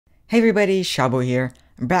Hey everybody, Shabo here.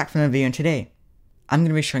 I'm back from a video, and today I'm going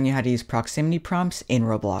to be showing you how to use proximity prompts in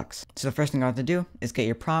Roblox. So the first thing I have to do is get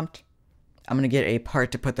your prompt. I'm going to get a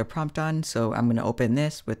part to put the prompt on, so I'm going to open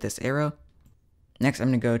this with this arrow. Next I'm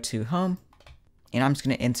going to go to home, and I'm just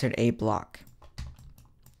going to insert a block.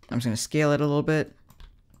 I'm just going to scale it a little bit.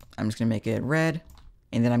 I'm just going to make it red,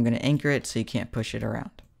 and then I'm going to anchor it so you can't push it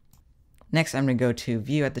around. Next I'm going to go to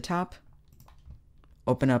view at the top,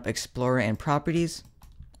 open up Explorer and Properties.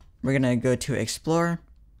 We're going to go to Explore.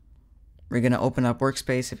 We're going to open up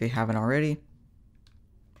Workspace if you haven't already.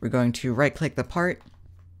 We're going to right click the part,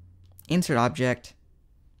 insert object,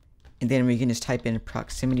 and then we can just type in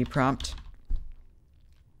proximity prompt.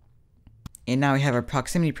 And now we have a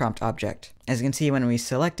proximity prompt object. As you can see, when we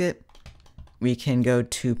select it, we can go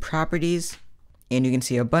to Properties, and you can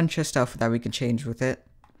see a bunch of stuff that we can change with it.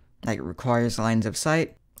 Like it requires lines of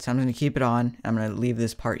sight. So I'm going to keep it on. I'm going to leave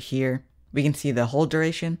this part here. We can see the hold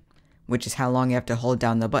duration, which is how long you have to hold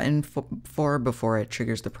down the button for before it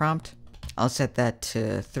triggers the prompt. I'll set that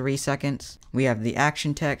to 3 seconds. We have the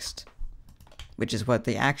action text, which is what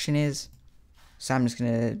the action is. So I'm just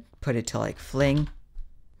going to put it to like fling.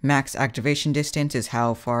 Max activation distance is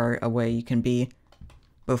how far away you can be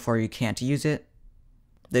before you can't use it.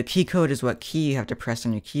 The key code is what key you have to press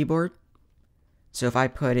on your keyboard. So if I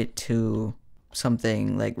put it to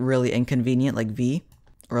something like really inconvenient like V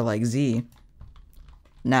or like Z,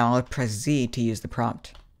 now I'll press Z to use the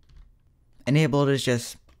prompt. Enabled is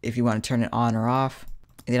just if you want to turn it on or off.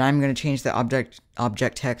 And then I'm going to change the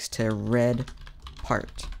object text to red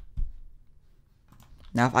part.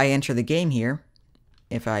 Now if I enter the game here,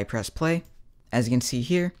 if I press play, as you can see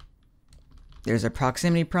here, there's a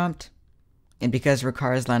proximity prompt. And because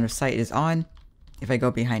requires line of sight is on, if I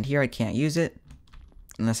go behind here I can't use it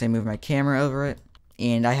unless I move my camera over it.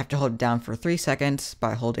 And I have to hold it down for 3 seconds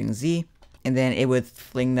by holding Z, and then it would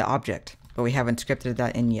fling the object, but we haven't scripted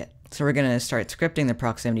that in yet. So we're going to start scripting the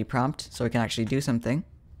proximity prompt so we can actually do something.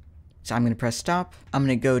 So I'm going to press stop. I'm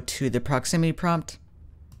going to go to the proximity prompt.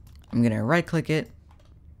 I'm going to right click it,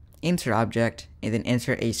 insert object, and then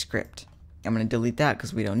insert a script. I'm going to delete that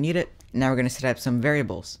because we don't need it. Now we're going to set up some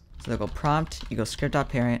variables. So local prompt equals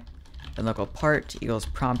script.parent, and local part equals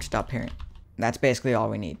prompt.parent. That's basically all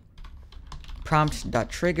we need.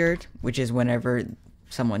 Prompt.triggered, which is whenever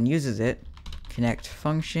someone uses it, connect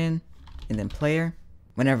function, and then player.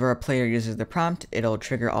 Whenever a player uses the prompt, it'll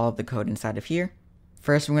trigger all of the code inside of here.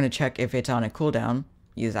 First, we're going to check if it's on a cooldown.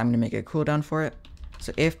 I'm going to make a cooldown for it.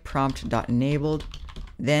 So if prompt.enabled,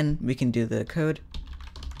 then we can do the code.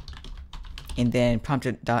 And then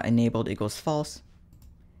prompt.enabled equals false.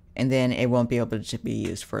 And then it won't be able to be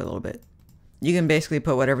used for a little bit. You can basically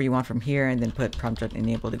put whatever you want from here and then put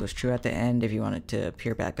prompt.enabled equals true at the end if you want it to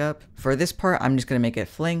appear back up. For this part, I'm just going to make it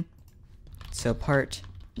fling. So part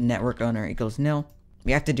network owner equals nil.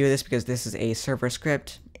 We have to do this because this is a server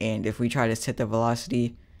script, and if we try to set the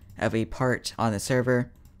velocity of a part on the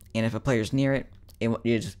server, and if a player's near it,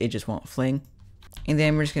 it just won't fling. And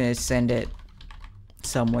then we're just going to send it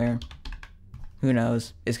somewhere. Who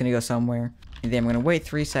knows? It's going to go somewhere. And then we're going to wait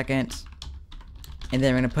 3 seconds. And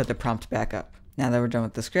then we're going to put the prompt back up. Now that we're done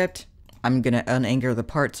with the script, I'm going to unanchor the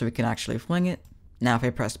part so we can actually fling it. Now if I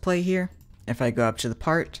press play here, if I go up to the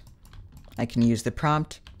part, I can use the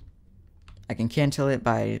prompt. I can cancel it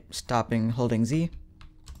by holding Z.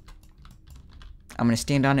 I'm going to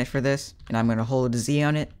stand on it for this, and I'm going to hold Z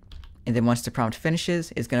on it. And then once the prompt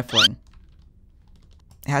finishes, it's going to fling.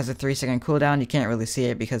 It has a 3-second cooldown. You can't really see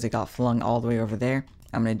it because it got flung all the way over there.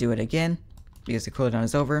 I'm going to do it again because the cooldown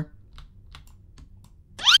is over.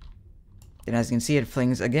 Then as you can see, it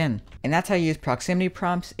flings again. And that's how you use proximity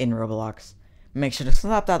prompts in Roblox. Make sure to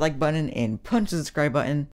slap that like button and punch the subscribe button.